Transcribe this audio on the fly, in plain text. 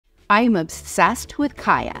I am obsessed with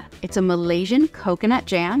kaya. It's a Malaysian coconut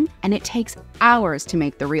jam, and it takes hours to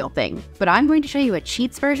make the real thing. But I'm going to show you a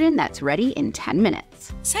cheats version that's ready in 10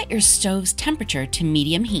 minutes. Set your stove's temperature to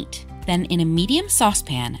medium heat. Then in a medium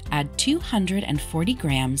saucepan, add 240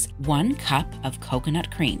 grams, 1 cup of coconut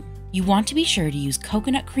cream. You want to be sure to use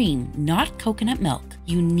coconut cream, not coconut milk.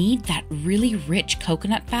 You need that really rich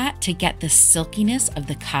coconut fat to get the silkiness of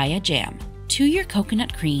the kaya jam. To your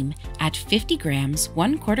coconut cream, add 50 grams,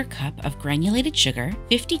 1/4 cup of granulated sugar,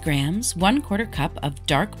 50 grams, 1/4 cup of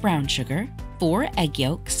dark brown sugar, 4 egg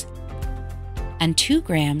yolks, and 2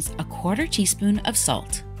 grams, 1/4 teaspoon of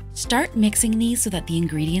salt. Start mixing these so that the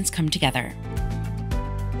ingredients come together.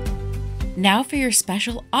 Now for your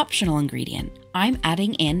special optional ingredient. I'm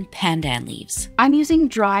adding in pandan leaves. I'm using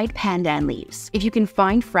dried pandan leaves. If you can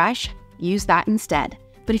find fresh, use that instead.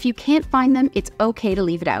 But if you can't find them, it's okay to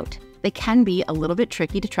leave it out. They can be a little bit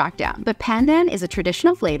tricky to track down, but pandan is a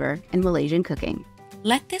traditional flavor in Malaysian cooking.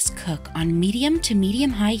 Let this cook on medium to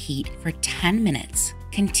medium-high heat for 10 minutes.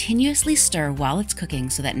 Continuously stir while it's cooking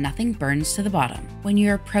so that nothing burns to the bottom. When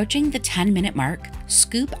you're approaching the 10-minute mark,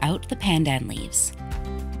 scoop out the pandan leaves.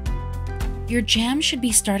 Your jam should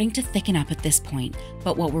be starting to thicken up at this point,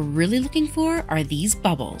 but what we're really looking for are these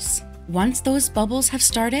bubbles. Once those bubbles have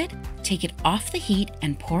started, take it off the heat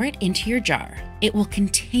and pour it into your jar. It will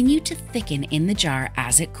continue to thicken in the jar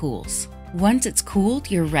as it cools. Once it's cooled,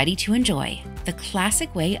 you're ready to enjoy. The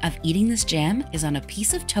classic way of eating this jam is on a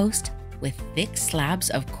piece of toast with thick slabs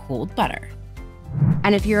of cold butter.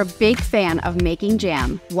 And if you're a big fan of making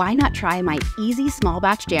jam, why not try my easy small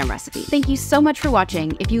batch jam recipe? Thank you so much for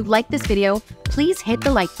watching. If you liked this video, please hit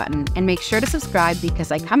the like button and make sure to subscribe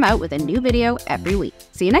because I come out with a new video every week.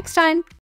 See you next time.